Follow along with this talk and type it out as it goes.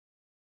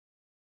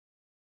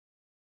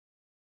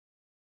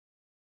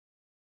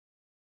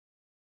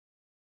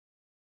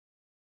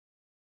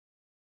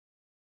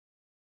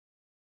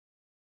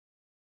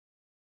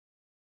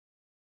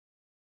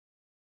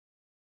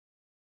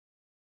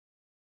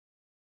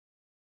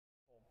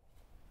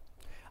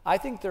I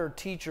think there are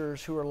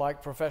teachers who are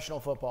like professional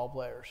football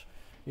players.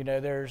 You know,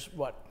 there's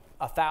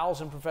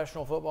 1,000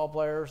 professional football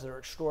players that are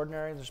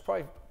extraordinary. There's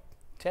probably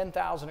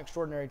 10,000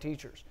 extraordinary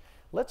teachers.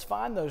 Let's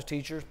find those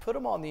teachers, put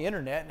them on the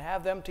internet, and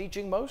have them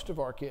teaching most of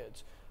our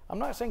kids. I'm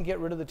not saying get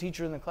rid of the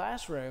teacher in the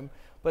classroom,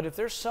 but if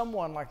there's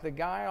someone like the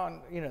guy on,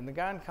 the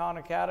guy in Khan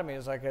Academy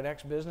is like an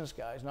ex-business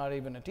guy. He's not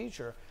even a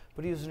teacher,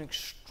 but he has an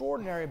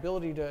extraordinary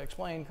ability to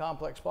explain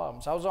complex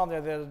problems. I was on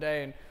there the other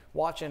day and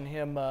watching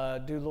him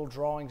do little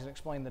drawings and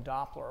explain the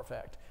Doppler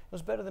effect. It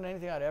was better than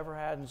anything I'd ever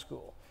had in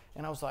school.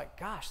 And I was like,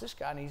 gosh, this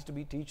guy needs to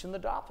be teaching the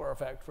Doppler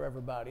effect for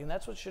everybody. And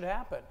that's what should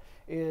happen,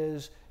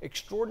 is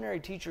extraordinary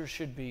teachers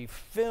should be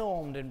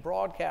filmed and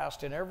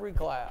broadcast in every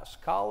class,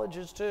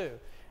 colleges too.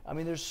 I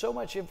mean, there's so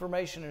much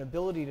information and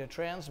ability to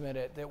transmit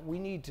it that we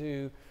need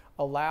to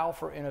allow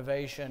for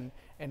innovation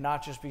and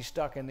not just be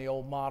stuck in the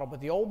old model. But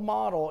the old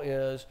model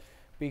is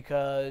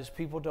because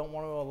people don't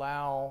want to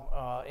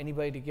allow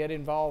anybody to get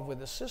involved with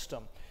the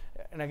system.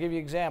 And I'll give you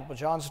an example.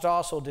 John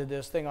Stossel did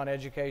this thing on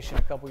education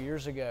a couple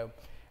years ago,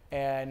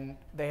 and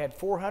they had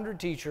 400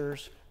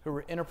 teachers who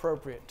were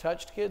inappropriate,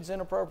 touched kids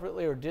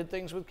inappropriately or did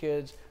things with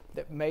kids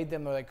that made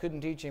them, or they couldn't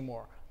teach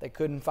anymore. They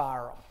couldn't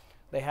fire them.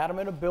 They had them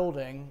in a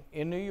building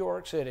in New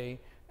York City,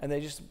 and they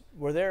just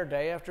were there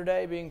day after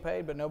day being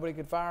paid, but nobody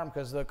could fire them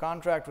because the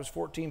contract was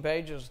 14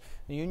 pages.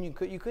 The union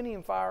you couldn't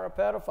even fire a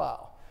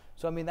pedophile.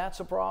 So, I mean, that's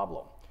a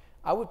problem.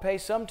 I would pay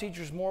some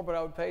teachers more, but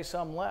I would pay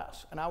some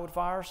less, and I would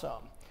fire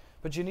some.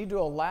 But you need to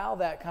allow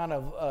that kind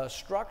of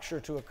structure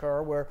to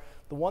occur where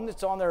the one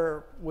that's on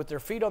there with their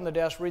feet on the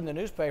desk reading the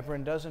newspaper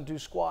and doesn't do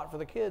squat for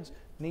the kids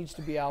needs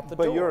to be out the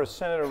door. But you're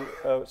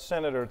a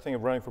senator thinking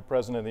of running for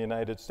president of the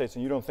United States,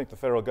 and you don't think the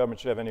federal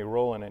government should have any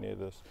role in any of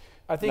this?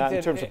 I think not that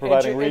in terms of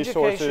providing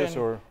resources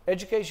or...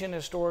 Education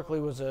historically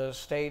was a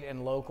state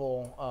and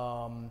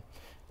local,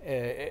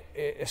 a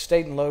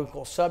state and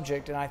local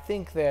subject, and I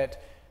think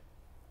that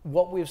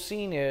what we've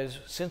seen is,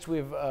 since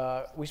we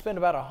spend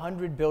about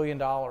 $100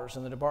 billion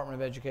in the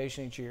Department of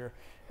Education each year,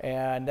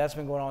 and that's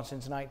been going on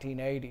since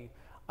 1980.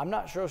 I'm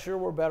not sure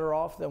we're better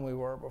off than we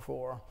were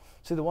before.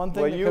 See, the one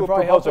thing that could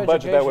probably help education... Well, you propose a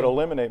budget that would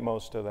eliminate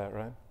most of that,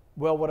 right?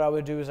 Well, what I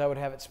would do is I would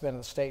have it spent at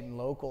the state and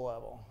local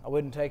level. I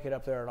wouldn't take it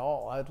up there at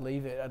all. I'd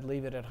leave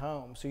it at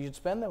home. So you'd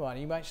spend the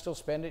money. You might still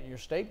spend it in your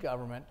state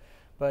government,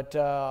 but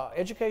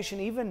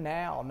education, even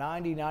now,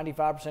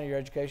 95% of your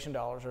education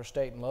dollars are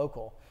state and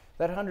local.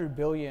 That $100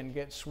 billion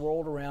gets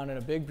swirled around in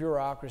a big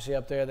bureaucracy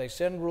up there. They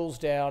send rules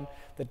down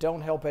that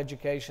don't help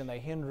education. They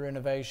hinder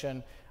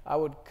innovation. I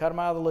would cut them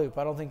out of the loop.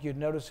 I don't think you'd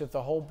notice if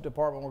the whole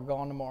department were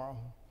gone tomorrow.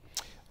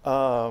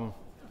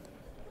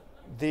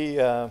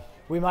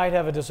 We might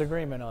have a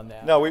disagreement on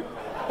that. No,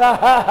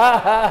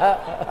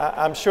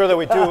 I'm sure that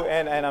we do,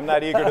 and I'm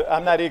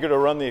not eager to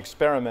run the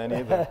experiment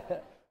either. I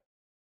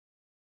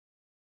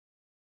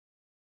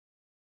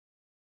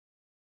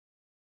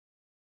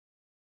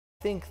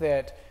think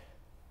that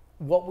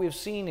what we've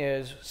seen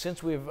is,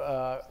 since we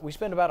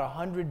spend about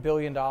 $100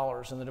 billion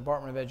in the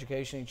Department of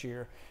Education each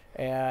year,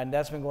 and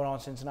that's been going on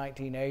since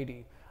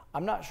 1980.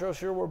 I'm not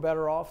sure we're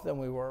better off than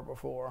we were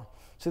before.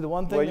 See, the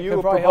one thing that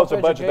could probably help education... Well, you propose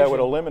a budget that would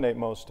eliminate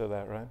most of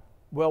that, right?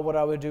 Well, what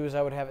I would do is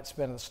I would have it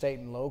spent at the state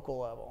and local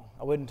level.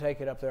 I wouldn't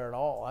take it up there at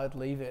all. I'd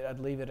leave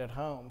it at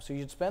home. So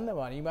you'd spend the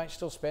money. You might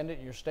still spend it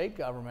in your state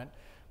government,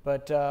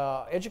 but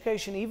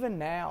education, even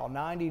now,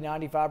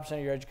 95% of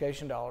your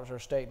education dollars are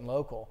state and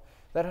local.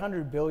 That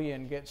 $100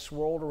 billion gets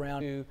swirled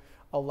around to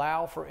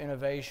allow for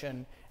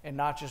innovation and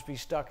not just be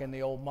stuck in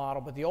the old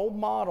model. But the old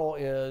model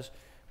is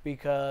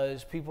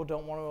because people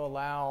don't want to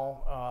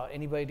allow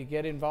anybody to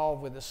get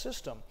involved with the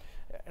system.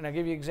 And I'll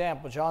give you an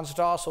example. John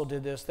Stossel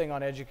did this thing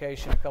on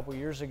education a couple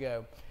years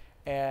ago,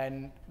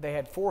 and they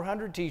had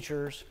 400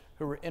 teachers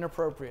who were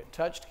inappropriate,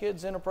 touched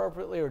kids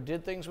inappropriately or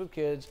did things with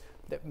kids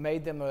that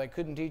made them, or they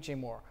couldn't teach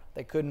anymore.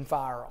 They couldn't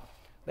fire them.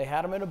 They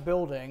had them in a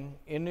building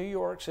in New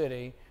York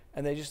City,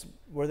 and they just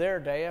were there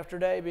day after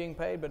day being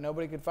paid, but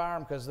nobody could fire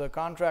them because the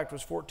contract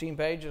was 14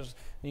 pages.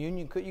 The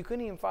union you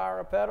couldn't even fire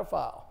a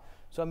pedophile.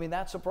 So, I mean,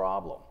 that's a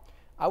problem.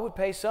 I would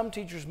pay some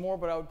teachers more,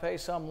 but I would pay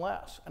some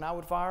less, and I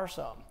would fire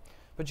some.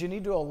 But you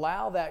need to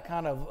allow that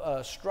kind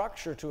of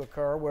structure to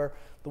occur where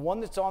the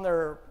one that's on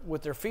there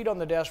with their feet on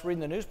the desk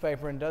reading the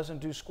newspaper and doesn't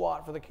do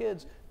squat for the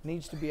kids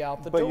needs to be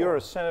out the door. But you're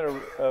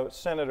a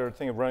senator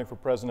thinking of running for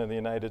president of the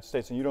United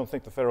States, and you don't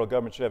think the federal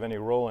government should have any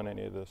role in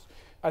any of this?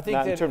 I think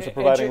not that in terms of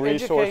providing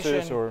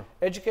resources or...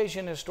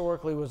 Education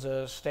historically was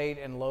a state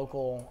and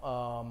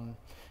local,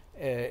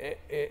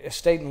 a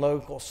state and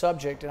local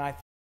subject, and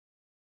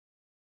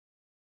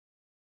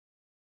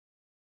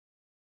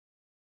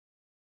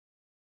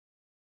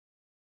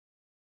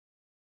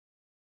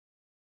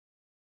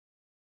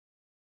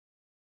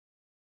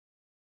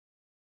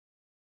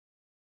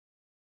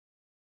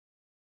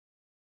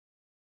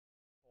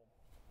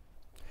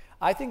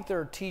I think there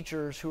are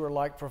teachers who are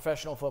like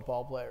professional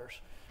football players.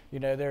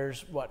 You know,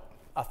 there's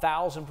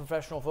 1,000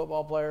 professional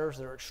football players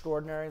that are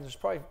extraordinary. There's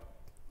probably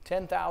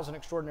 10,000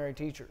 extraordinary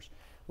teachers.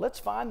 Let's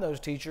find those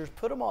teachers,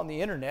 put them on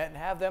the internet, and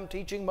have them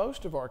teaching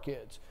most of our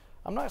kids.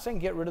 I'm not saying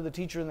get rid of the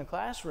teacher in the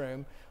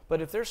classroom, But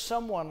if there's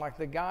someone like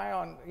the guy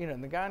on,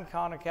 the guy in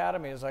Khan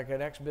Academy is like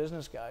an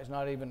ex-business guy. He's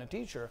not even a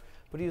teacher,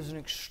 but he has an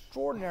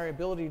extraordinary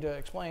ability to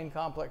explain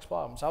complex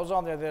problems. I was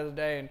on there the other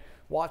day and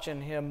watching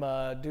him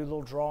do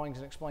little drawings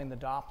and explain the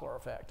Doppler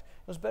effect.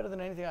 It was better than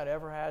anything I'd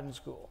ever had in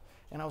school.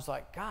 And I was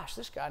like, gosh,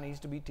 this guy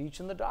needs to be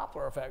teaching the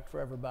Doppler effect for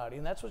everybody.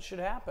 And that's what should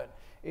happen,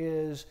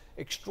 is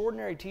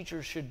extraordinary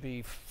teachers should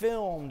be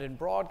filmed and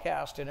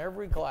broadcast in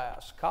every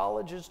class,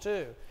 colleges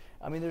too.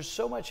 I mean, there's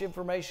so much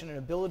information and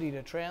ability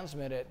to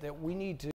transmit it that we need to